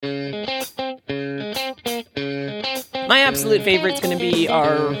My absolute favorite's going to be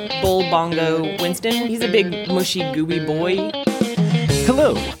our bull bongo Winston. He's a big, mushy, gooey boy.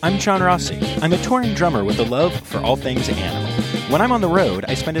 Hello, I'm John Rossi. I'm a touring drummer with a love for all things animal. When I'm on the road,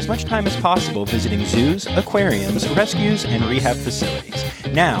 I spend as much time as possible visiting zoos, aquariums, rescues, and rehab facilities.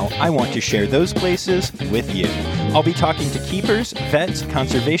 Now, I want to share those places with you. I'll be talking to keepers, vets,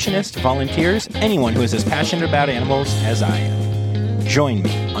 conservationists, volunteers, anyone who is as passionate about animals as I am. Join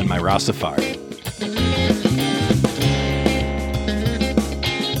me on my Rossafari.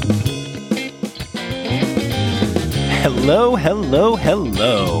 Hello, hello,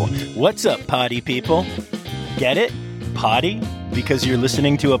 hello. What's up, potty people? Get it? Potty? Because you're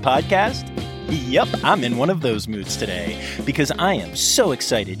listening to a podcast? Yep, I'm in one of those moods today, because I am so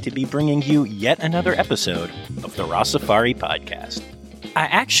excited to be bringing you yet another episode of the Rossafari podcast. I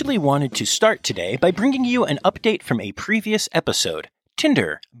actually wanted to start today by bringing you an update from a previous episode,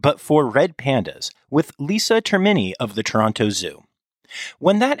 Tinder, but for red pandas, with Lisa Termini of the Toronto Zoo.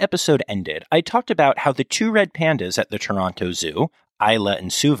 When that episode ended, I talked about how the two red pandas at the Toronto Zoo, Isla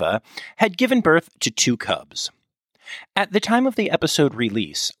and Suva, had given birth to two cubs. At the time of the episode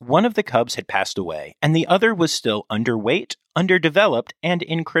release, one of the cubs had passed away, and the other was still underweight, underdeveloped, and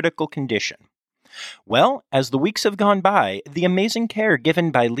in critical condition. Well, as the weeks have gone by, the amazing care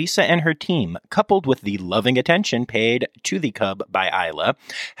given by Lisa and her team, coupled with the loving attention paid to the cub by Isla,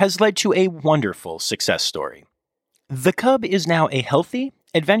 has led to a wonderful success story. The cub is now a healthy,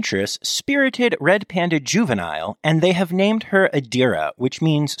 adventurous, spirited red panda juvenile, and they have named her Adira, which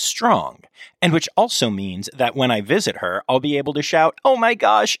means strong, and which also means that when I visit her, I'll be able to shout, "Oh my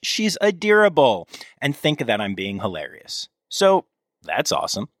gosh, she's adorable," and think that I'm being hilarious. So, that's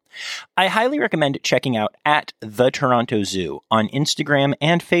awesome. I highly recommend checking out at The Toronto Zoo on Instagram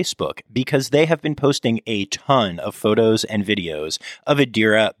and Facebook because they have been posting a ton of photos and videos of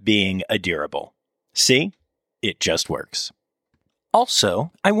Adira being adorable. See? It just works.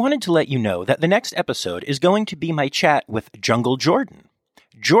 Also, I wanted to let you know that the next episode is going to be my chat with Jungle Jordan.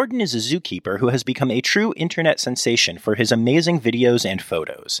 Jordan is a zookeeper who has become a true internet sensation for his amazing videos and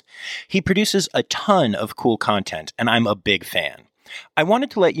photos. He produces a ton of cool content, and I'm a big fan. I wanted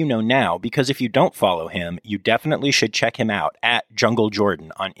to let you know now because if you don't follow him, you definitely should check him out at Jungle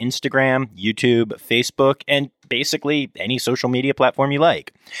Jordan on Instagram, YouTube, Facebook, and basically any social media platform you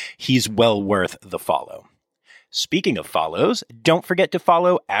like. He's well worth the follow. Speaking of follows, don't forget to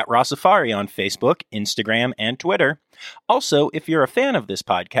follow at Rossafari on Facebook, Instagram, and Twitter. Also, if you're a fan of this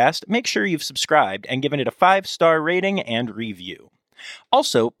podcast, make sure you've subscribed and given it a 5-star rating and review.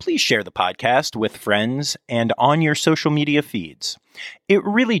 Also, please share the podcast with friends and on your social media feeds. It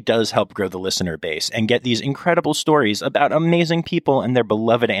really does help grow the listener base and get these incredible stories about amazing people and their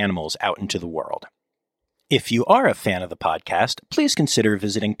beloved animals out into the world. If you are a fan of the podcast, please consider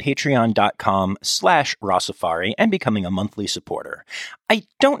visiting patreon.com/Rossafari and becoming a monthly supporter. I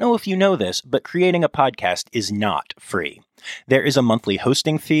don't know if you know this, but creating a podcast is not free. There is a monthly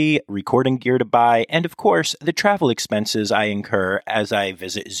hosting fee, recording gear to buy, and of course, the travel expenses I incur as I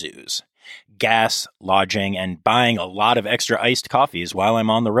visit zoos. Gas, lodging, and buying a lot of extra iced coffees while I'm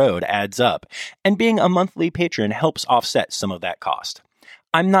on the road adds up, and being a monthly patron helps offset some of that cost.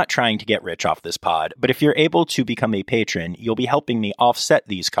 I'm not trying to get rich off this pod, but if you're able to become a patron, you'll be helping me offset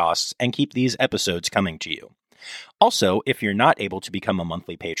these costs and keep these episodes coming to you. Also, if you're not able to become a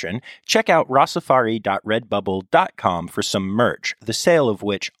monthly patron, check out rossafari.redbubble.com for some merch, the sale of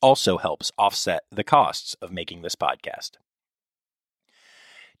which also helps offset the costs of making this podcast.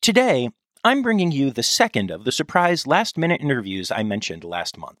 Today, I'm bringing you the second of the surprise last-minute interviews I mentioned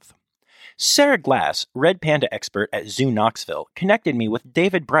last month. Sarah Glass, red panda expert at Zoo Knoxville, connected me with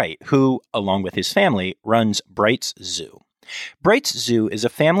David Bright, who, along with his family, runs Bright's Zoo. Bright's Zoo is a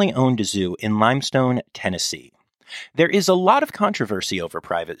family-owned zoo in Limestone, Tennessee. There is a lot of controversy over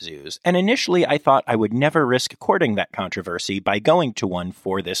private zoos, and initially I thought I would never risk courting that controversy by going to one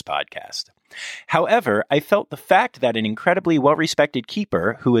for this podcast. However, I felt the fact that an incredibly well-respected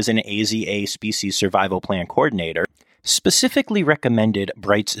keeper, who is an AZA species survival plan coordinator, specifically recommended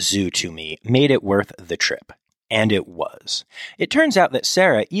Bright's Zoo to me made it worth the trip. And it was. It turns out that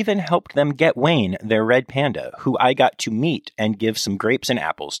Sarah even helped them get Wayne, their red panda, who I got to meet and give some grapes and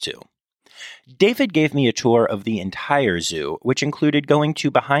apples to. David gave me a tour of the entire zoo, which included going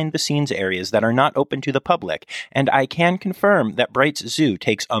to behind-the-scenes areas that are not open to the public, and I can confirm that Bright's Zoo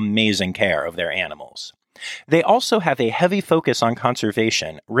takes amazing care of their animals. They also have a heavy focus on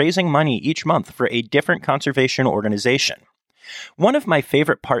conservation, raising money each month for a different conservation organization. One of my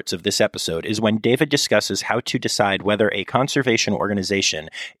favorite parts of this episode is when David discusses how to decide whether a conservation organization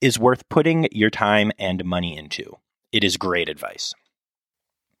is worth putting your time and money into. It is great advice.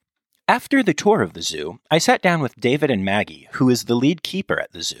 After the tour of the zoo, I sat down with David and Maggie, who is the lead keeper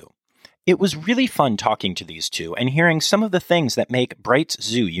at the zoo. It was really fun talking to these two and hearing some of the things that make Bright's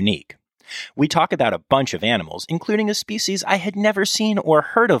Zoo unique. We talk about a bunch of animals, including a species I had never seen or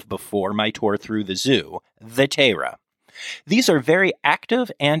heard of before my tour through the zoo, the Tayra. These are very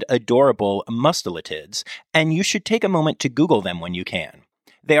active and adorable mustelatids, and you should take a moment to Google them when you can.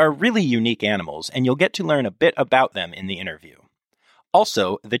 They are really unique animals, and you'll get to learn a bit about them in the interview.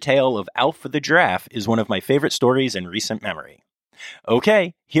 Also, the tale of Alf the giraffe is one of my favorite stories in recent memory.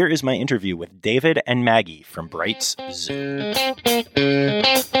 Okay, here is my interview with David and Maggie from Bright's Zoo.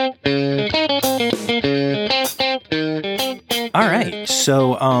 All right,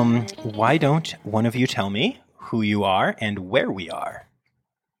 so why don't one of you tell me who you are and where we are?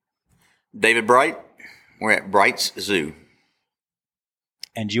 David Bright. We're at Bright's Zoo.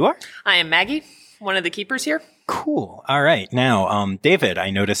 And you are? I am Maggie, one of the keepers here. Cool. All right. Now, David,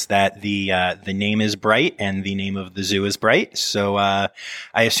 I noticed that the name is Bright and the name of the zoo is Bright. So I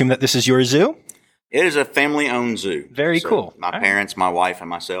assume that this is your zoo? It is a family-owned zoo. Very cool. My parents, my wife, and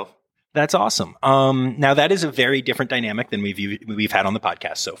myself. That's awesome. Now that is a very different dynamic than we've had on the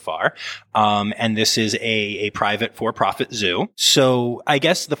podcast so far. And this is a private for-profit zoo. So I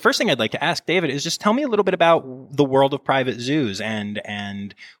guess the first thing I'd like to ask David is just tell me a little bit about the world of private zoos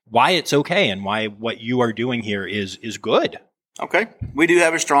and why it's okay and why what you are doing here is good. Okay. We do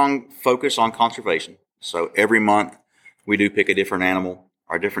have a strong focus on conservation. So every month we do pick a different animal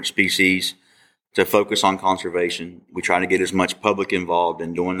or a different species to focus on conservation. We try to get as much public involved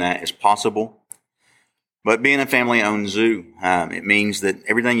in doing that as possible. But being a family-owned zoo, it means that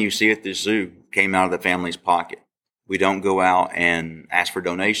everything you see at this zoo came out of the family's pocket. We don't go out and ask for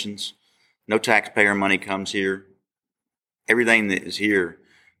donations. No taxpayer money comes here. Everything that is here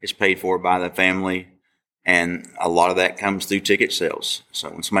is paid for by the family, and a lot of that comes through ticket sales. So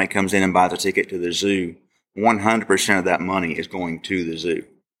when somebody comes in and buys a ticket to the zoo, 100% of that money is going to the zoo.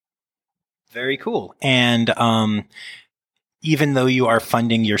 Very cool. And even though you are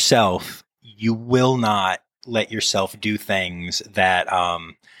funding yourself, you will not let yourself do things that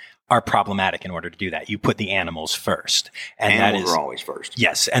are problematic in order to do that. You put the animals first. And animals that is are always first.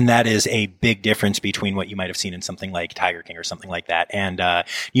 Yes. And that is a big difference between what you might have seen in something like Tiger King or something like that. And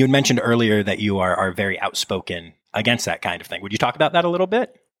you had mentioned earlier that you are very outspoken against that kind of thing. Would you talk about that a little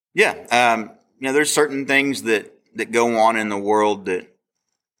bit? Yeah. There's certain things that go on in the world that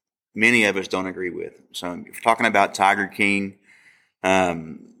many of us don't agree with. So if you're talking about Tiger King,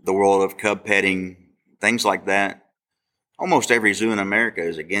 the world of cub petting, things like that, almost every zoo in America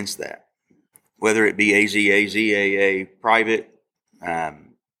is against that. Whether it be AZA, ZAA, private,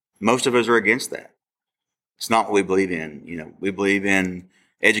 most of us are against that. It's not what we believe in. We believe in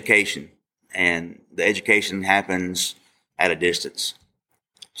education, and the education happens at a distance.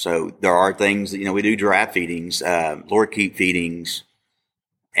 So there are things that, we do giraffe feedings, lorikeet feedings,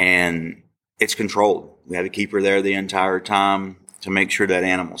 and it's controlled. We have a keeper there the entire time to make sure that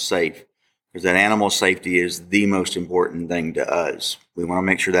animal's safe, because that animal safety is the most important thing to us. We want to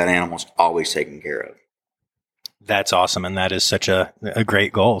make sure that animal's always taken care of. That's awesome, and that is such a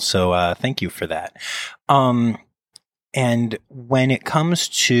great goal. So thank you for that. And when it comes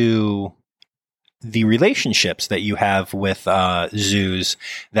to the relationships that you have with zoos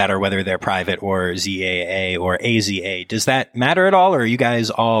that are, whether they're private or ZAA or AZA, does that matter at all, or are you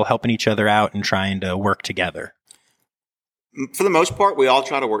guys all helping each other out and trying to work together? For the most part, we all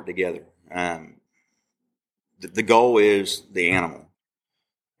try to work together. The goal is the animal.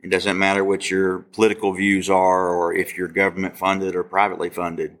 It doesn't matter what your political views are or if you're government funded or privately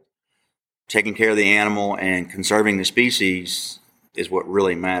funded. Taking care of the animal and conserving the species is what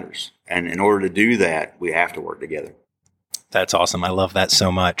really matters. And in order to do that, we have to work together. That's awesome. I love that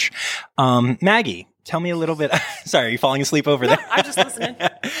so much. Maggie, tell me a little bit. Sorry, are you falling asleep over there? I'm just listening.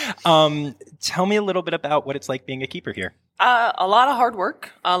 Tell me a little bit about what it's like being a keeper here. A lot of hard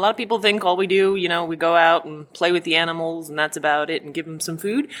work. A lot of people think all we do, we go out and play with the animals and that's about it and give them some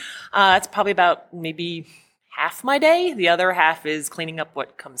food. That's probably about maybe half my day. The other half is cleaning up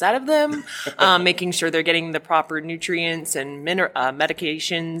what comes out of them, making sure they're getting the proper nutrients and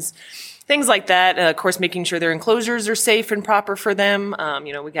medications, things like that. Of course, making sure their enclosures are safe and proper for them.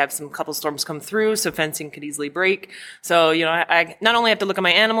 We have some couple storms come through, so fencing could easily break. So, I not only have to look at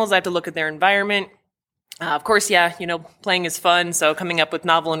my animals, I have to look at their environment. Of course, playing is fun. So coming up with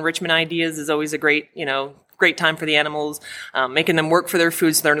novel enrichment ideas is always a great time for the animals, making them work for their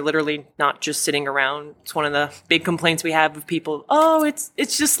food so they're literally not just sitting around. It's one of the big complaints we have of people. Oh, it's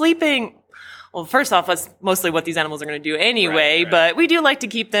just sleeping. Well, first off, that's mostly what these animals are going to do anyway, right. But we do like to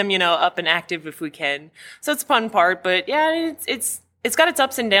keep them, up and active if we can. So it's a fun part, but yeah, it's it's got its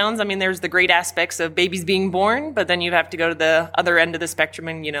ups and downs. I mean, there's the great aspects of babies being born, but then you have to go to the other end of the spectrum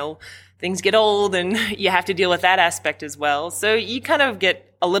and, things get old and you have to deal with that aspect as well. So you kind of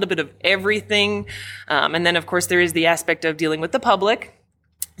get a little bit of everything. And then, of course, there is the aspect of dealing with the public.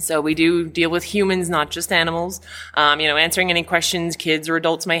 So we do deal with humans, not just animals, answering any questions kids or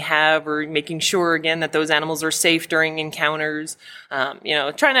adults may have, or making sure, again, that those animals are safe during encounters, trying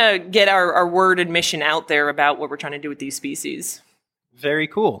to get our word and mission out there about what we're trying to do with these species. Very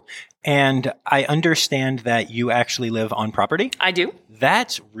cool. And I understand that you actually live on property? I do.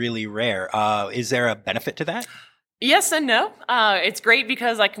 That's really rare. Is there a benefit to that? Yes and no. It's great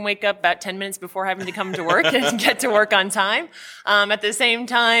because I can wake up about 10 minutes before having to come to work and get to work on time. At the same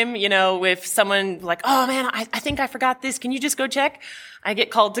time, if someone like, oh man, I think I forgot this. Can you just go check? I get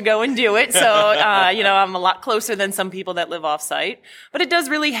called to go and do it. So, I'm a lot closer than some people that live off site, but it does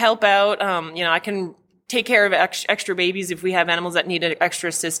really help out. I can take care of extra babies if we have animals that need extra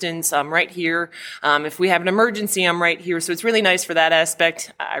assistance. I'm right here. If we have an emergency, I'm right here. So it's really nice for that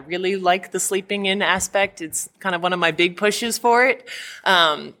aspect. I really like the sleeping in aspect. It's kind of one of my big pushes for it.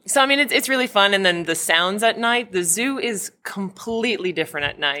 It's really fun. And then the sounds at night, the zoo is completely different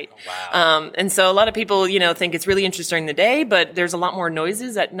at night. Wow. And so a lot of people, think it's really interesting during the day, but there's a lot more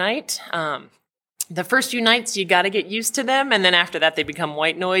noises at night. The first few nights, you got to get used to them. And then after that, they become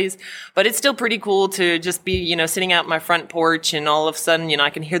white noise. But it's still pretty cool to just be, sitting out my front porch and all of a sudden, I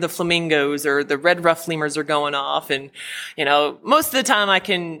can hear the flamingos or the red ruffed lemurs are going off. And, most of the time I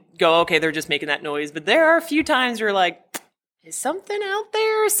can go, okay, they're just making that noise. But there are a few times where you're like, is something out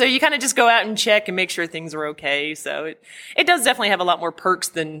there? So you kind of just go out and check and make sure things are okay. So it does definitely have a lot more perks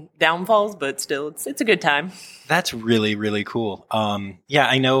than downfalls, but still, it's a good time. That's really, really cool.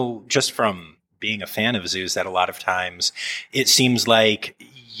 I know just from being a fan of zoos that a lot of times it seems like,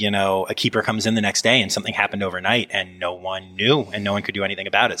 a keeper comes in the next day and something happened overnight and no one knew and no one could do anything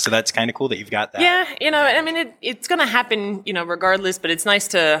about it. So that's kind of cool that you've got that. Yeah. It's going to happen, regardless, but it's nice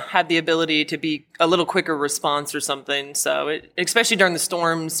to have the ability to be a little quicker response or something. So especially during the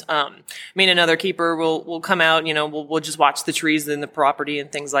storms, another keeper will come out, we'll just watch the trees in the property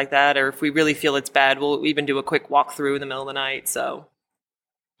and things like that. Or if we really feel it's bad, we'll even do a quick walkthrough in the middle of the night. So.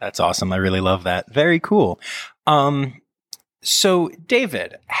 That's awesome. I really love that. Very cool. So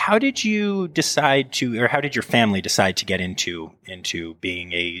David, how did you decide to, or how did your family decide to get into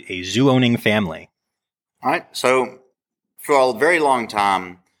being a zoo owning family? All right. So for a very long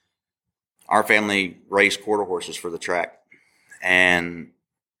time, our family raised quarter horses for the track, and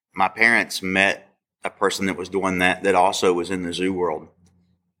my parents met a person that was doing that also was in the zoo world.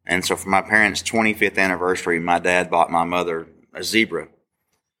 And so for my parents' 25th anniversary, my dad bought my mother a zebra.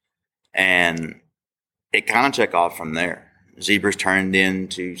 And it kind of took off from there. Zebras turned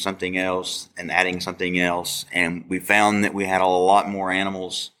into something else and adding something else. And we found that we had a lot more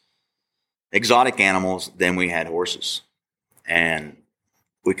animals, exotic animals, than we had horses. And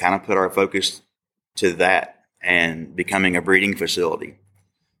we kind of put our focus to that and becoming a breeding facility,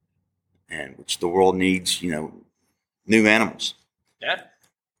 and which the world needs, new animals. Yeah.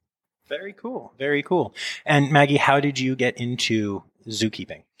 Very cool. Very cool. And Maggie, how did you get into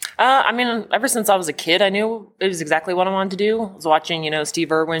zookeeping? Ever since I was a kid, I knew it was exactly what I wanted to do. I was watching,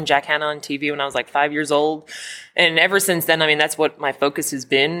 Steve Irwin, Jack Hanna on TV when I was like 5 years old. And ever since then, that's what my focus has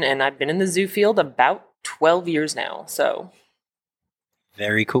been. And I've been in the zoo field about 12 years now. So.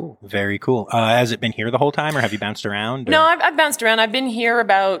 Very cool. Very cool. Has it been here the whole time, or have you bounced around? Or? No, I've bounced around. I've been here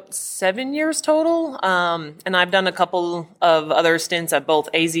about 7 years total. And I've done a couple of other stints at both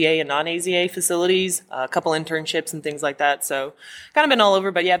AZA and non-AZA facilities, a couple internships and things like that. So kind of been all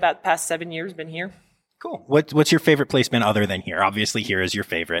over, but yeah, about the past 7 years been here. Cool. What's your favorite place been other than here? Obviously, here is your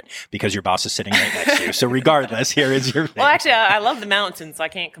favorite because your boss is sitting right next to you. So regardless, here is your favorite. Well, actually, I love the mountains, so I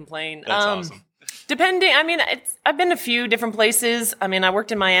can't complain. That's awesome. Depending, I've been a few different places. I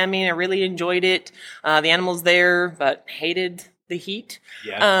worked in Miami and I really enjoyed it. The animals there, but hated the heat.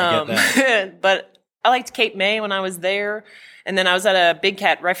 Yeah, I get that. But I liked Cape May when I was there. And then I was at a big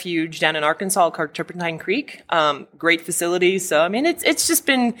cat refuge down in Arkansas called Turpentine Creek. Great facility. So, it's just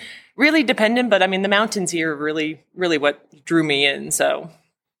been really dependent, but the mountains here are really, really what drew me in. So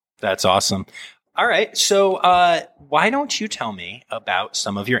that's awesome. All right. So why don't you tell me about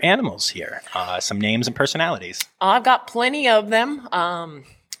some of your animals here? Some names and personalities. I've got plenty of them.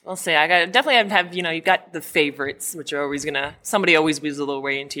 I'll say I definitely have, you've got the favorites, which are always somebody always weaves a little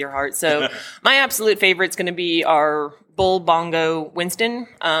way into your heart. So my absolute favorite's going to be our bull bongo Winston.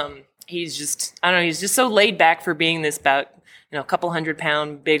 He's just, he's just so laid back for being this about a couple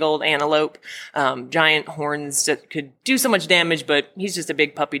 100-pound big old antelope, giant horns that could do so much damage, but he's just a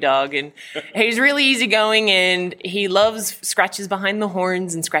big puppy dog. And he's really easygoing, and he loves scratches behind the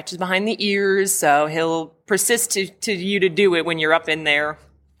horns and scratches behind the ears. So he'll persist to you to do it when you're up in there.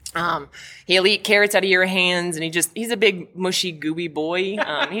 He'll eat carrots out of your hands, and he's a big mushy gooey boy.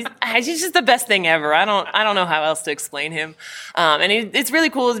 He's just the best thing ever. I don't know how else to explain him. It's really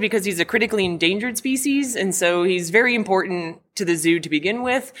cool is because he's a critically endangered species, and so he's very important to the zoo to begin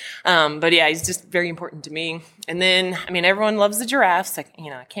with. But yeah, he's just very important to me. And then, everyone loves the giraffes. I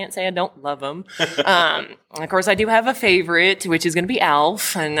can't say I don't love them. Of course, I do have a favorite, which is going to be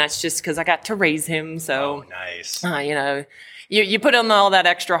Alf, and that's just because I got to raise him. So nice. You put in all that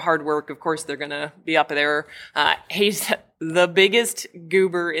extra hard work, of course they're gonna be up there. He's the biggest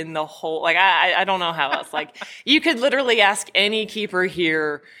goober in the whole, I don't know how else. You could literally ask any keeper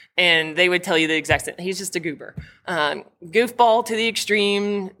here and they would tell you the exact same. He's just a goober. Goofball to the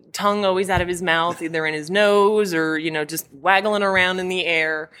extreme, tongue always out of his mouth, either in his nose or, just waggling around in the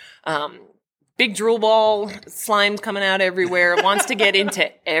air. Big drool ball, slime's coming out everywhere, wants to get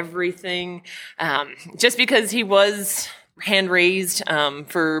into everything. Just because he was hand raised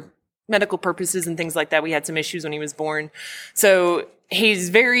for medical purposes and things like that. We had some issues when he was born. So he's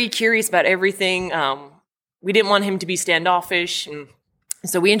very curious about everything. We didn't want him to be standoffish. And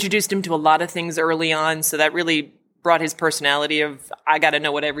so we introduced him to a lot of things early on. So that really brought his personality of, I got to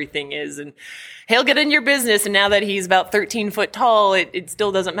know what everything is. And he'll get in your business. And now that he's about 13 foot tall, it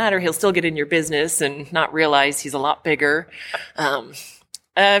still doesn't matter. He'll still get in your business and not realize he's a lot bigger.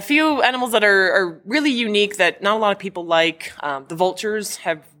 A few animals that are really unique that not a lot of people like. The vultures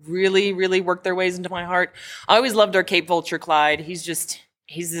have really, really worked their ways into my heart. I always loved our Cape vulture, Clyde. He's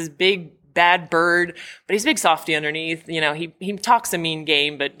this big, bad bird, but he's a big softy underneath. He talks a mean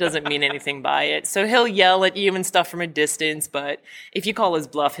game, but doesn't mean anything by it. So he'll yell at you and stuff from a distance, but if you call his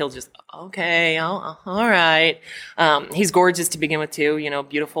bluff, he'll just, okay, all right. He's gorgeous to begin with too.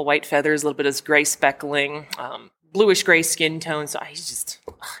 Beautiful white feathers, a little bit of gray speckling, bluish gray skin tone. So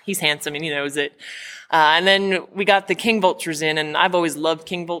he's handsome and he knows it. And then we got the king vultures in, and I've always loved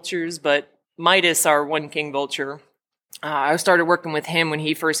king vultures, but Midas, our one king vulture, I started working with him when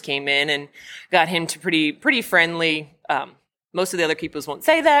he first came in and got him to pretty friendly. Most of the other keepers won't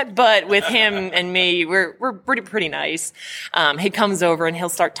say that, but with him and me, we're pretty nice. He comes over and he'll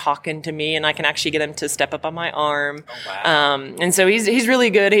start talking to me, and I can actually get him to step up on my arm. Oh, wow. And so he's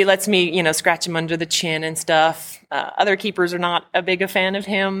really good. He lets me, scratch him under the chin and stuff. Other keepers are not a big a fan of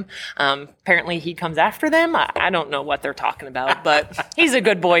him. Apparently he comes after them. I don't know what they're talking about, but he's a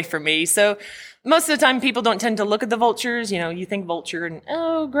good boy for me. So most of the time people don't tend to look at the vultures. You think vulture and,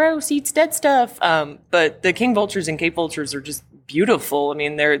 oh, gross, eats dead stuff. But the king vultures and Cape vultures are just beautiful.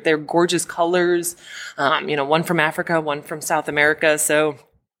 They're gorgeous colors. One from Africa, one from South America. So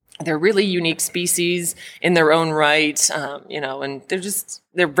they're really unique species in their own right. And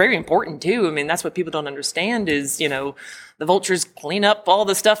they're very important too. That's what people don't understand is, the vultures clean up all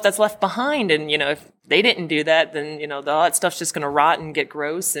the stuff that's left behind. And, if they didn't do that, then, all that stuff's just going to rot and get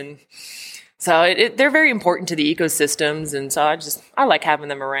gross. And so they're very important to the ecosystems. And so I like having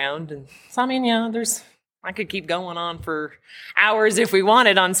them around. And so, I could keep going on for hours if we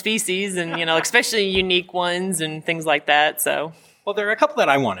wanted on species and, especially unique ones and things like that. So. Well, there are a couple that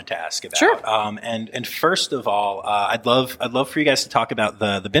I wanted to ask about. Sure. And first of all, I'd love for you guys to talk about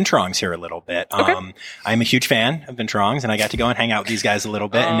the binturongs here a little bit. Okay. I'm a huge fan of binturongs, and I got to go and hang out with these guys a little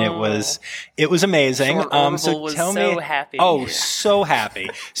bit, and it was amazing. So tell me, happy. Oh, so happy.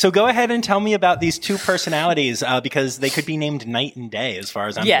 So go ahead and tell me about these two personalities, because they could be named night and day as far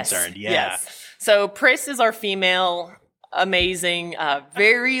as I'm concerned. Yeah. Yes. So Pris is our female. Amazing,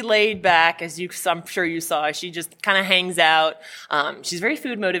 very laid back, as I'm sure you saw. She just kind of hangs out. She's very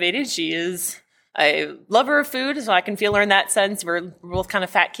food motivated. She is a lover of food, so I can feel her in that sense. We're both kind of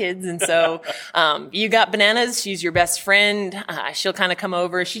fat kids, and so you got Bananas. She's your best friend. She'll kind of come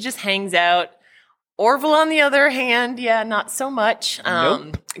over. She just hangs out. Orville, on the other hand, not so much.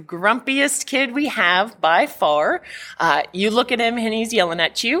 Nope. Grumpiest kid we have by far. You look at him and he's yelling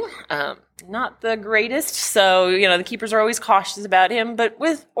at you. Not the greatest. So, the keepers are always cautious about him. But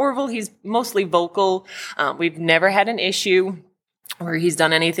with Orville, he's mostly vocal. We've never had an issue where he's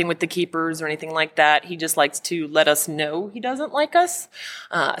done anything with the keepers or anything like that. He just likes to let us know he doesn't like us.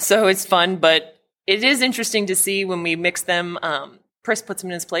 So it's fun. But it is interesting to see when we mix them. Pris puts him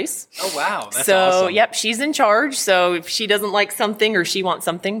in his place. Oh, wow. That's so, awesome. Yep, she's in charge. So if she doesn't like something or she wants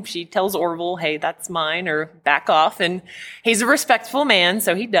something, she tells Orville, hey, that's mine, or back off. And he's a respectful man,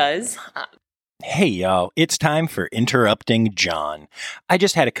 so he does. Hey, y'all, it's time for Interrupting John. I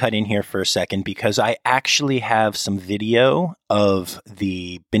just had to cut in here for a second because I actually have some video of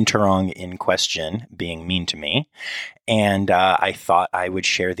the binturong in question being mean to me. And I thought I would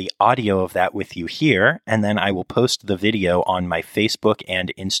share the audio of that with you here, and then I will post the video on my Facebook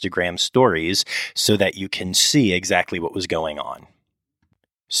and Instagram stories so that you can see exactly what was going on.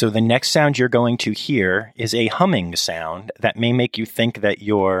 So the next sound you're going to hear is a humming sound that may make you think that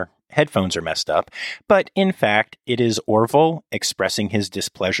your headphones are messed up, but in fact, it is Orville expressing his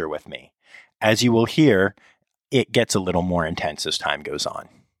displeasure with me. As you will hear, it gets a little more intense as time goes on.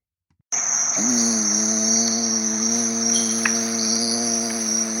 If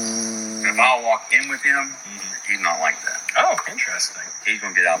I walk in with him, he's not like that. Oh, interesting. He's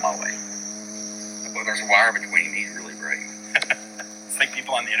going to get out of my way. But there's a wire between. He's really great. It's like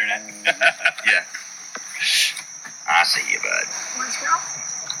people on the internet. Yeah. I see you, bud. Want to smell?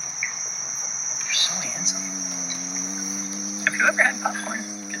 You're so handsome. Have you ever had popcorn?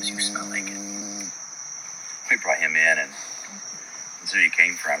 Because you smell like it. We brought him in, and so he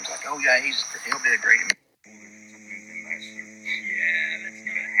came from. He's like, oh yeah, he'll be a great. Yeah, that's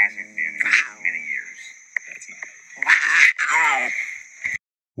good. It hasn't been in many years. That's not.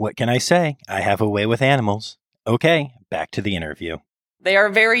 What can I say? I have a way with animals. Okay, back to the interview. They are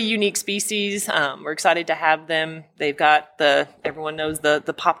a very unique species. We're excited to have them. They've got everyone knows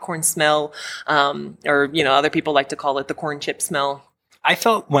the popcorn smell, or, other people like to call it the corn chip smell. I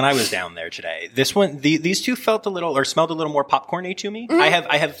felt when I was down there today, these two felt a little or smelled a little more popcorny to me. Mm-hmm.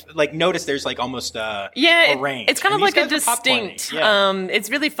 I have like noticed there's like almost a range. It's kind of like a distinct.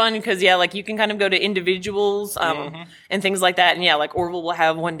 It's really fun because like you can kind of go to individuals and things like that. And like Orville will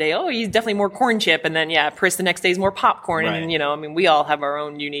have one day, he's definitely more corn chip, and then Pris the next day is more popcorn. Right. And we all have our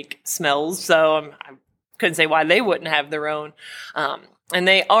own unique smells, so I couldn't say why they wouldn't have their own. And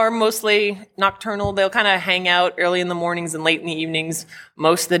they are mostly nocturnal. They'll kind of hang out early in the mornings and late in the evenings.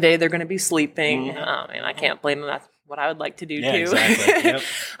 Most of the day, they're going to be sleeping. And I can't blame them. That's what I would like to do, too. Exactly.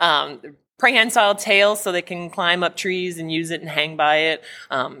 Yep. Prehensile tail, so they can climb up trees and use it and hang by it.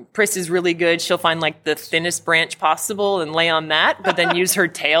 Pris is really good. She'll find, like, the thinnest branch possible and lay on that, but then use her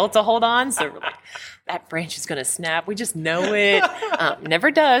tail to hold on. So we're like, that branch is going to snap. We just know it.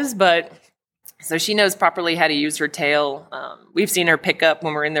 Never does, but... So she knows properly how to use her tail. We've seen her pick up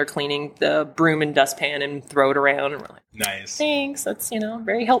when we're in there cleaning the broom and dustpan and throw it around. And we're like, nice. Thanks. That's,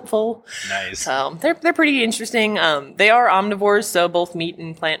 very helpful. Nice. So they're pretty interesting. They are omnivores, so both meat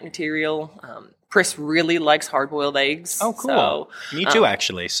and plant material. Pris really likes hard-boiled eggs. Oh, cool. So, me too,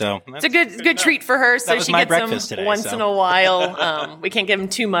 actually. So it's a good treat for her. So she gets them today, once in a while. We can't give them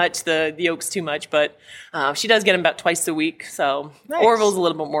too much, the yolks too much, but she does get them about twice a week. So nice. Orville's a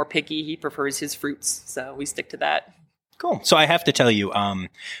little bit more picky. He prefers his fruits, so we stick to that. Cool. So I have to tell you,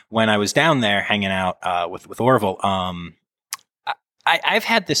 when I was down there hanging out with Orville, I've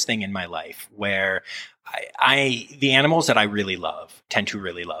had this thing in my life where the animals that I really love tend to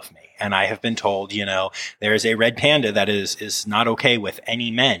really love me. And I have been told, there is a red panda that is not okay with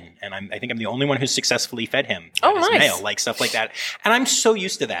any men. And I think I'm the only one who's successfully fed him. Oh, nice. Male, like stuff like that. And I'm so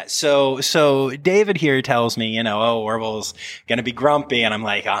used to that. So David here tells me, Orville's going to be grumpy. And I'm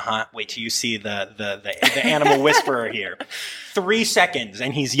like, wait till you see the animal whisperer here. 3 seconds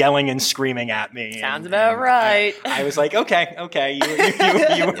and he's yelling and screaming at me. Sounds about right. I was like, okay,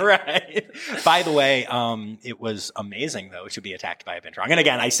 you were right. By the way, it was amazing though to be attacked by a binturong. And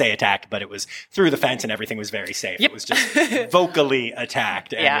again, I say attacked, but it was through the fence and everything was very safe. Yep. It was just vocally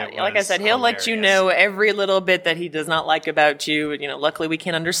attacked. And like I said, he'll let you know every little bit that he does not like about you. Luckily we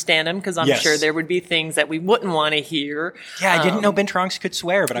can understand him because I'm sure there would be things that we wouldn't want to hear. Yeah, I didn't know binturongs could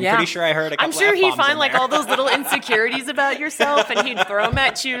swear, but I'm pretty sure I heard a couple I'm sure he'd find like all those little insecurities about yourself and he'd throw them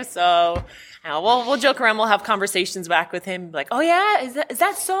at you. So we'll joke around. We'll have conversations back with him. Like, oh yeah, is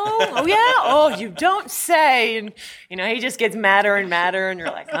that so? Oh yeah. Oh, you don't say. And he just gets madder and madder. And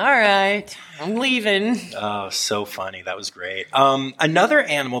you're like, all right, I'm leaving. Oh, so funny. That was great. Another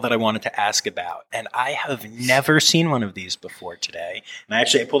animal that I wanted to ask about, and I have never seen one of these before today. And I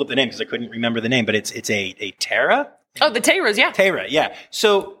pulled up the name because I couldn't remember the name, but it's a Tara. Oh, the Taras, yeah. Tara, yeah.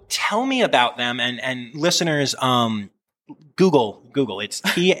 So tell me about them and listeners. Google. It's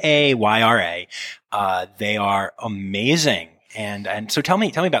Tayra. They are amazing. And so tell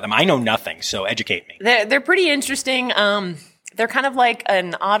me about them. I know nothing, so educate me. They're pretty interesting. They're kind of like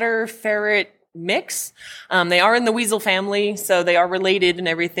an otter ferret mix. They are in the weasel family, so they are related and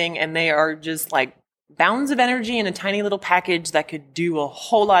everything, and they are just like bounds of energy in a tiny little package that could do a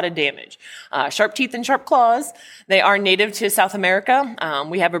whole lot of damage. Sharp teeth and sharp claws. They are native to South America.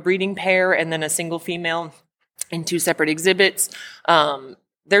 We have a breeding pair and then a single female in 2 separate exhibits.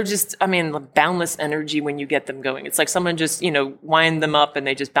 they're just, I mean, boundless energy when you get them going. It's like someone just, wind them up and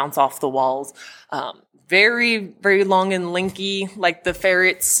they just bounce off the walls. Very, very long and lanky, like the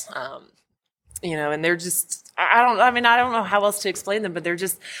ferrets, and they're just, I don't know how else to explain them, but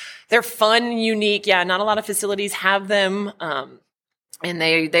they're fun, unique. Yeah, not a lot of facilities have them. And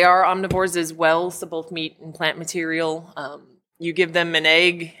they are omnivores as well, so both meat and plant material. You give them an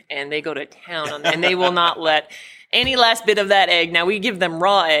egg and they go to town and they will not let any last bit of that egg. Now we give them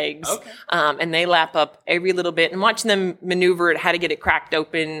raw eggs, and they lap up every little bit. And watching them maneuver it, how to get it cracked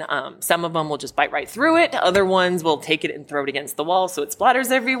open. Some of them will just bite right through it. Other ones will take it and throw it against the wall so it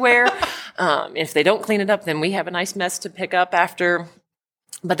splatters everywhere. If they don't clean it up, then we have a nice mess to pick up after.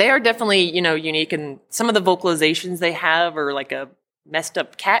 But they are definitely, unique. And some of the vocalizations they have are like a messed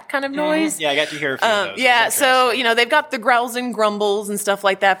up cat kind of noise. Yeah, I got to hear a few of those. Yeah, so, they've got the growls and grumbles and stuff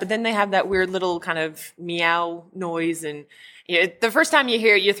like that, but then they have that weird little kind of meow noise. And the first time you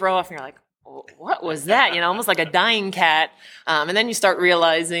hear it, you throw off and you're like, what was that? Almost like a dying cat. And then you start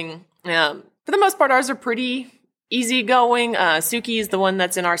realizing, for the most part, ours are pretty easygoing. Suki is the one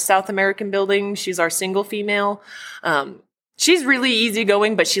that's in our South American building. She's our single female. She's really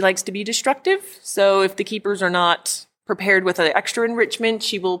easygoing, but she likes to be destructive. So if the keepers are not prepared with an extra enrichment,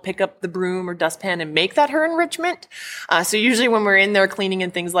 she will pick up the broom or dustpan and make that her enrichment. So usually when we're in there cleaning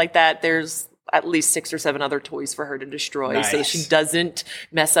and things like that, there's at least 6 or 7 other toys for her to destroy so she doesn't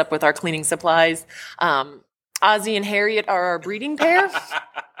mess up with our cleaning supplies. Ozzy and Harriet are our breeding pair.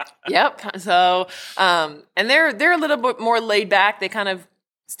 Yep. So, and they're a little bit more laid back. They kind of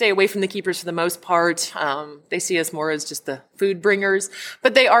stay away from the keepers for the most part. They see us more as just the food bringers,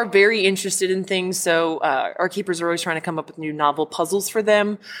 but they are very interested in things. So our keepers are always trying to come up with new novel puzzles for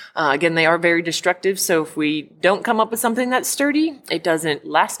them. Again, they are very destructive. So if we don't come up with something that's sturdy, it doesn't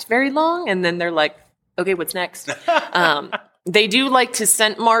last very long. And then they're like, okay, what's next? They do like to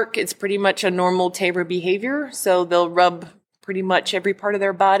scent mark. It's pretty much a normal terror behavior. So they'll rub pretty much every part of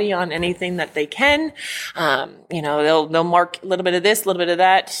their body on anything that they can. They'll mark a little bit of this, a little bit of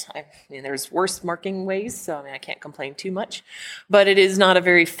that. There's worse marking ways, so I can't complain too much. But it is not a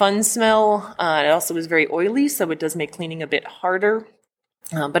very fun smell. It also is very oily, so it does make cleaning a bit harder.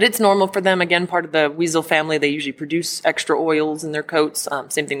 But it's normal for them. Again, part of the weasel family, they usually produce extra oils in their coats.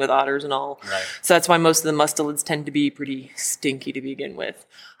 Same thing with otters and all. Right. So that's why most of the mustelids tend to be pretty stinky to begin with.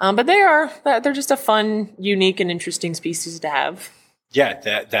 But they're just a fun, unique, and interesting species to have. Yeah,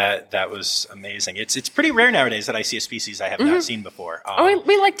 that was amazing. It's pretty rare nowadays that I see a species I have not seen before.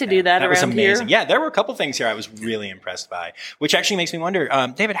 We like to do that around was amazing. here. Yeah, there were a couple things here I was really impressed by, which actually makes me wonder,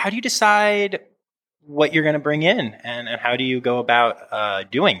 David, how do you decide what you're going to bring in, and how do you go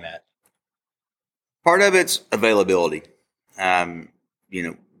about doing that? Part of it's availability.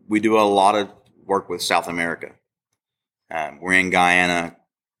 We do a lot of work with South America. We're in Guyana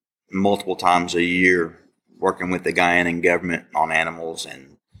multiple times a year working with the Guyanan government on animals,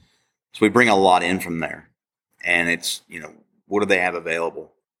 and so we bring a lot in from there. And it's, what do they have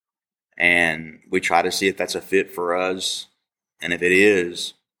available? And we try to see if that's a fit for us, and if it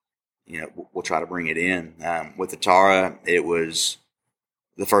is, we'll try to bring it in. With the Tara, it was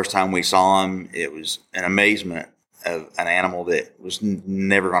the first time we saw him, it was an amazement of an animal that was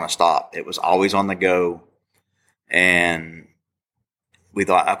never going to stop. It was always on the go. And we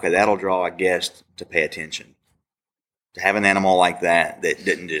thought, okay, that'll draw a guest to pay attention. To have an animal like that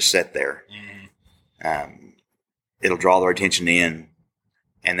didn't just sit there. Mm-hmm. It'll draw their attention in,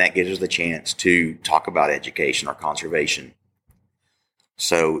 and that gives us the chance to talk about education or conservation.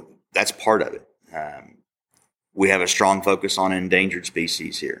 So that's part of it. We have a strong focus on endangered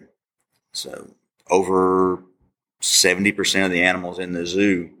species here. So over 70% of the animals in the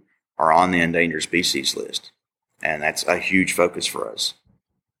zoo are on the endangered species list. And that's a huge focus for us.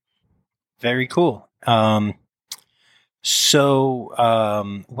 Very cool.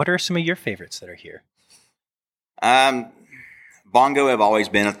 So what are some of your favorites that are here? Bongo have always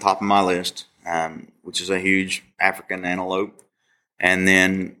been at the top of my list, which is a huge African antelope. And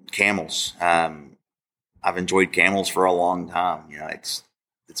then camels. I've enjoyed camels for a long time. It's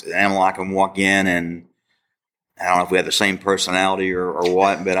an animal I can walk in, and I don't know if we have the same personality or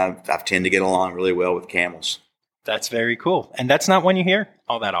what, but I've tend to get along really well with camels. That's very cool. And that's not one you hear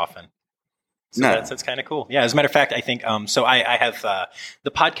all that often. So no. That's kind of cool. Yeah, as a matter of fact, I think, so I have, the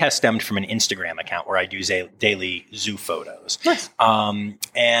podcast stemmed from an Instagram account where I do daily zoo photos. Nice. And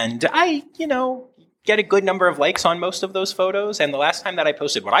I, get a good number of likes on most of those photos. And the last time that I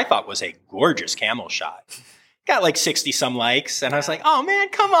posted what I thought was a gorgeous camel shot, got like 60 some likes. And I was like, oh man,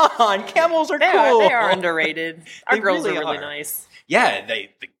 come on. Camels are cool. They are underrated. Our girls really are really are. nice. Yeah,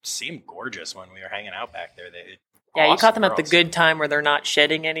 they seemed gorgeous when we were hanging out back there. Yeah, you awesome caught them at the girls. good time where they're not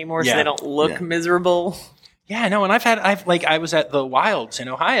shedding anymore, so Yeah. they don't look Yeah. miserable. Yeah, no, and I was at the Wilds in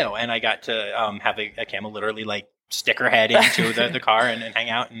Ohio, and I got to have a camel literally like stick her head into the car and hang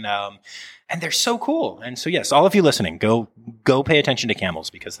out, and they're so cool. And so yes, all of you listening, go pay attention to camels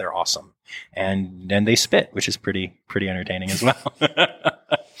because they're awesome, and they spit, which is pretty entertaining as well.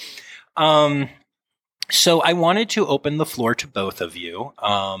 So I wanted to open the floor to both of you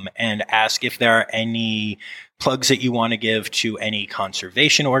and ask if there are any plugs that you want to give to any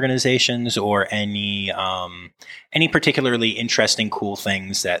conservation organizations or any particularly interesting, cool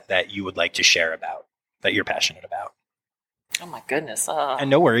things that you would like to share about, that you're passionate about. Oh my goodness. And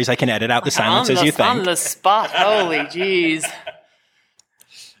no worries, I can edit out the silence as you think. On the spot. Holy jeez.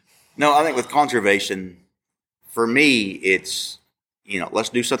 No, I think with conservation, for me, it's, let's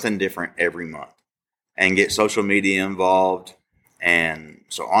do something different every month and get social media involved. And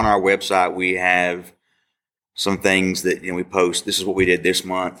so on our website, we have some things that we post. This is what we did this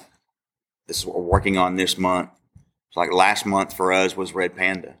month. This is what we're working on this month. So like last month for us was Red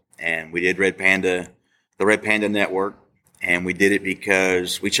Panda, and we did the Red Panda Network, and we did it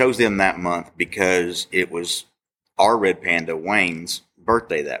because we chose them that month because it was our Red Panda, Wayne's,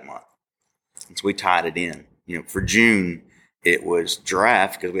 birthday that month. And so we tied it in. For June, it was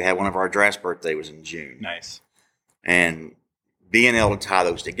Giraffe because we had one of our giraffes' birthday was in June. Nice. And being able to tie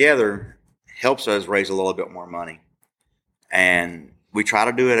those together helps us raise a little bit more money. And we try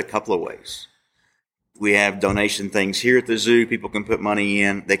to do it a couple of ways. We have donation things here at the zoo. People can put money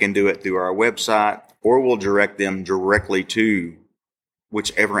in. They can do it through our website, or we'll direct them directly to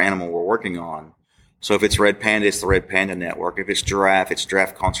whichever animal we're working on. So if it's Red Panda, it's the Red Panda Network. If it's Giraffe, it's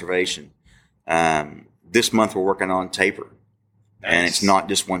Giraffe Conservation. This month we're working on tapir. Nice. And it's not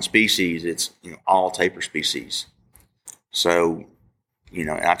just one species, it's all tapir species. So, and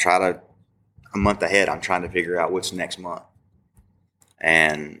I try to, a month ahead, I'm trying to figure out what's next month.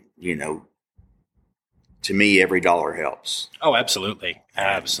 And, to me, every dollar helps. Oh, absolutely.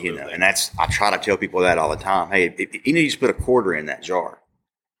 Absolutely. And I try to tell people that all the time. Hey, you just put a quarter in that jar.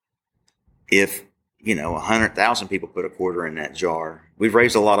 If, 100,000 people put a quarter in that jar, we've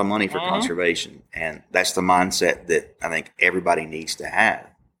raised a lot of money for conservation. And that's the mindset that I think everybody needs to have.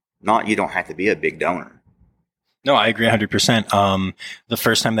 You don't have to be a big donor. No, I agree 100%. The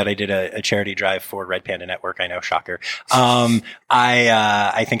first time that I did a charity drive for Red Panda Network, I know, shocker.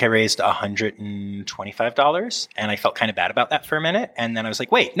 I think I raised $125, and I felt kind of bad about that for a minute. And then I was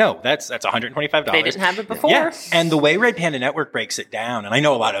like, wait, no, that's $125. They didn't have it before. Yeah. And the way Red Panda Network breaks it down, and I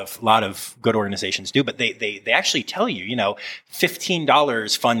know a lot of good organizations do, but they actually tell you,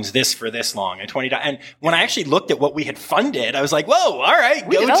 $15 funds this for this long, and $20. And when I actually looked at what we had funded, I was like, whoa, all right,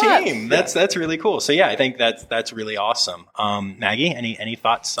 We go did that. team. That's really cool. So yeah, I think that's really awesome. Maggie, any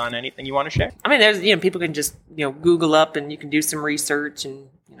thoughts on anything you want to share? I mean, there's, people can just, Google up and you can do some research and,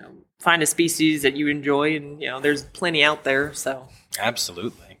 find a species that you enjoy. And, there's plenty out there. So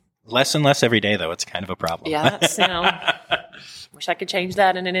Absolutely. Less and less every day, though. It's kind of a problem. yeah, that's, wish I could change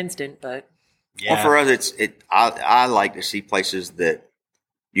that in an instant, but Yeah. Well, for us, I like to see places that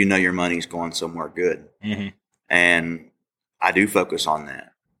your money's going somewhere good. Mm-hmm. And I do focus on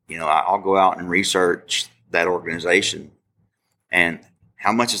that. I'll go out and research that organization and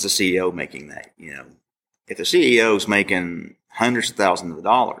how much is the CEO making that? If the CEO is making hundreds of thousands of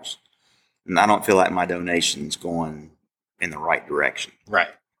dollars, then I don't feel like my donation's going in the right direction. Right.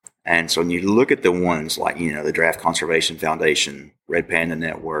 And so when you look at the ones like, the Giraffe Conservation Foundation, Red Panda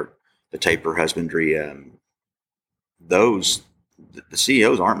Network, the Tapir Husbandry, the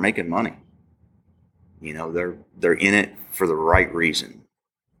CEOs aren't making money. They're in it for the right reason.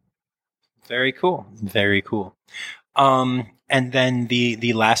 Very cool. Very cool. And then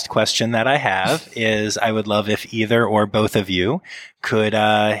the last question that I have is I would love if either or both of you could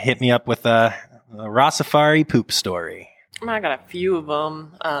hit me up with a Rossafari poop story. I got a few of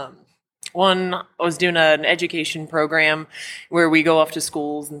them. One, I was doing an education program where we go off to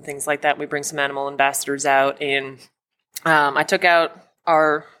schools and things like that. We bring some animal ambassadors out, and I took out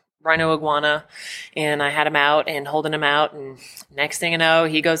our rhino iguana, and I had him out and holding him out, and next thing I know,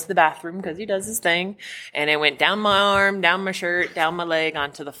 he goes to the bathroom because he does his thing, and it went down my arm, down my shirt, down my leg,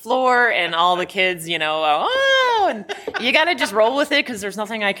 onto the floor, and all the kids, oh, and you got to just roll with it because there's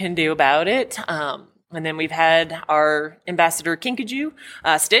nothing I can do about it. And then we've had our ambassador Kinkajou,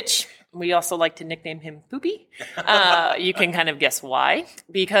 Stitch. We also like to nickname him Poopy. You can kind of guess why.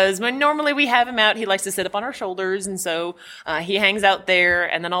 Because when normally we have him out, he likes to sit up on our shoulders. And so he hangs out there.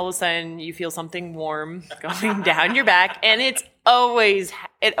 And then all of a sudden you feel something warm going down your back. And it's always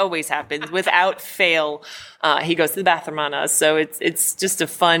It always happens without fail. He goes to the bathroom on us. So it's just a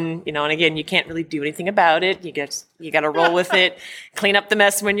fun, and again, you can't really do anything about it. You got to roll with it, clean up the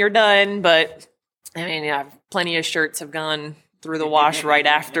mess when you're done. But I mean, plenty of shirts have gone through the wash right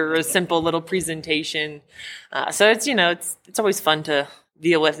after a simple little presentation. So it's always fun to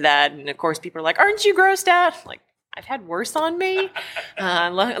deal with that. And of course, people are like, "Aren't you grossed out?" Like, I've had worse on me.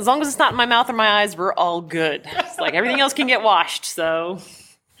 As long as it's not in my mouth or my eyes, we're all good. It's like everything else can get washed. So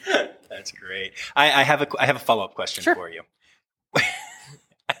that's great. I have a follow-up question for you.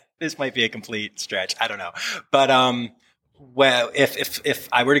 This might be a complete stretch. I don't know, but well, if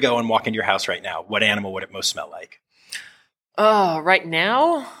I were to go and walk into your house right now, what animal would it most smell like? Oh, right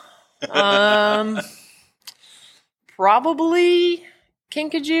now, probably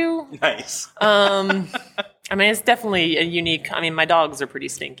kinkajou. Nice. I mean, it's definitely a unique. I mean, my dogs are pretty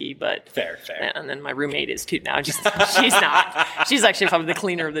stinky, but fair. And then my roommate is too now. She's not. She's actually probably the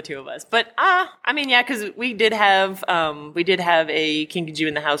cleaner of the two of us. But I mean, yeah, because we did have a kinkajou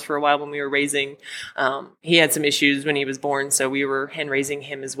in the house for a while when we were raising. He had some issues when he was born, so we were hen raising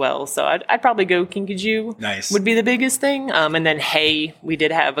him as well. So I'd probably go kinkajou. Nice would be the biggest thing. And then hay. We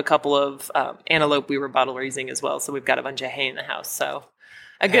did have a couple of antelope we were bottle raising as well. So we've got a bunch of hay in the house. So.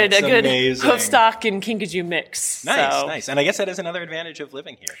 A good hoofstock and kinkajou mix. Nice. And I guess that is another advantage of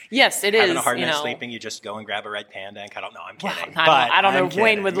living here. Yes, it is. Having a hard night sleeping, you just go and grab a red panda and cut out. No, I'm kidding. I don't know if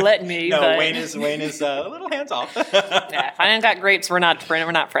Wayne would let me. No, but Wayne is a little hands off. Yeah, if I ain't got grapes, we're not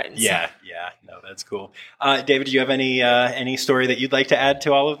friends. Yeah. No, that's cool. David, do you have any story that you'd like to add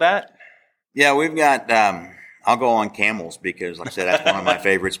to all of that? Yeah, we've got. I'll go on camels because, like I said, that's one of my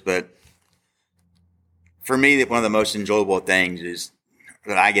favorites. But for me, one of the most enjoyable things is.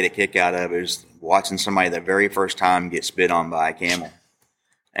 That I get a kick out of is watching somebody the very first time get spit on by a camel.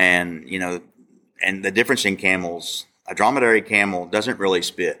 And, and the difference in camels, a dromedary camel doesn't really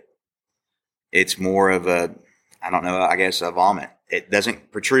spit. It's more of a vomit. It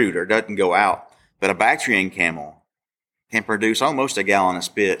doesn't protrude or doesn't go out. But a Bactrian camel can produce almost a gallon of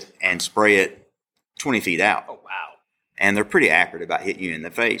spit and spray it 20 feet out. Oh, wow. And they're pretty accurate about hitting you in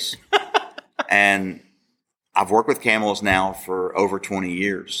the face. And I've worked with camels now for over 20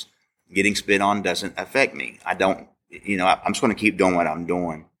 years. Getting spit on doesn't affect me. I don't, I'm just going to keep doing what I'm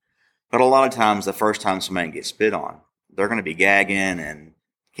doing. But a lot of times, the first time somebody gets spit on, they're going to be gagging and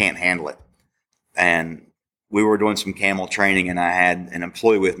can't handle it. And we were doing some camel training, and I had an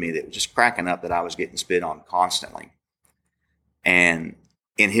employee with me that was just cracking up that I was getting spit on constantly. And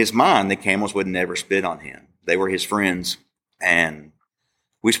in his mind, the camels would never spit on him. They were his friends, and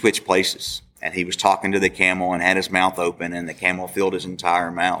we switched places. And he was talking to the camel and had his mouth open, and the camel filled his entire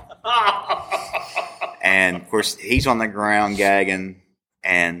mouth. And, of course, he's on the ground gagging,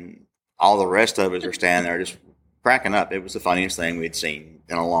 and all the rest of us are standing there just cracking up. It was the funniest thing we'd seen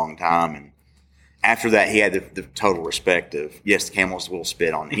in a long time. And after that, he had the total respect of, yes, the camels will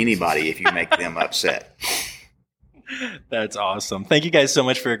spit on anybody if you make them upset. That's awesome. Thank you guys so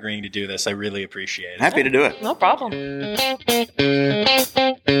much for agreeing to do this. I really appreciate it. Happy to do it. No problem.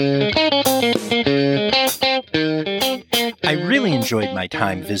 I really enjoyed my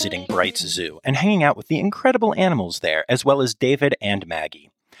time visiting Bright's Zoo and hanging out with the incredible animals there, as well as David and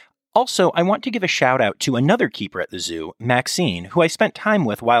Maggie. Also, I want to give a shout out to another keeper at the zoo, Maxine, who I spent time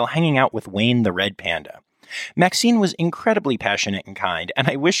with while hanging out with Wayne the red panda. Maxine was incredibly passionate and kind, and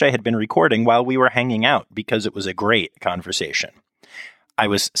I wish I had been recording while we were hanging out because it was a great conversation. I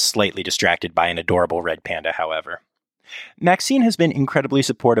was slightly distracted by an adorable red panda, however. Maxine has been incredibly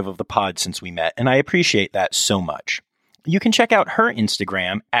supportive of the pod since we met, and I appreciate that so much. You can check out her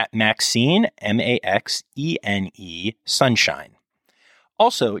Instagram at Maxine, Maxene, Sunshine.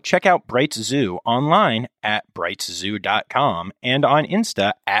 Also, check out Bright's Zoo online at brightszoo.com and on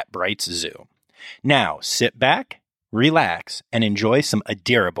Insta at brightszoo. Now, sit back, relax, and enjoy some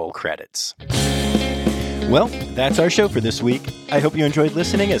adorable credits. Well, that's our show for this week. I hope you enjoyed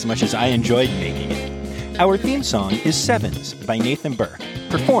listening as much as I enjoyed making it. Our theme song is Sevens by Nathan Burke,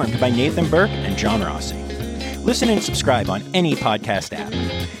 performed by Nathan Burke and John Rossi. Listen and subscribe on any podcast app.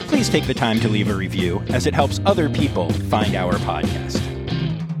 Please take the time to leave a review, as it helps other people find our podcast.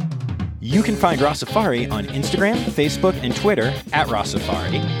 You can find Rossafari on Instagram, Facebook, and Twitter at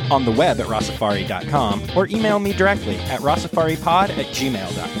Rossafari, on the web at rossafari.com, or email me directly at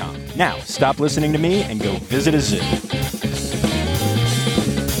rossafaripod@gmail.com. Now, stop listening to me and go visit a zoo.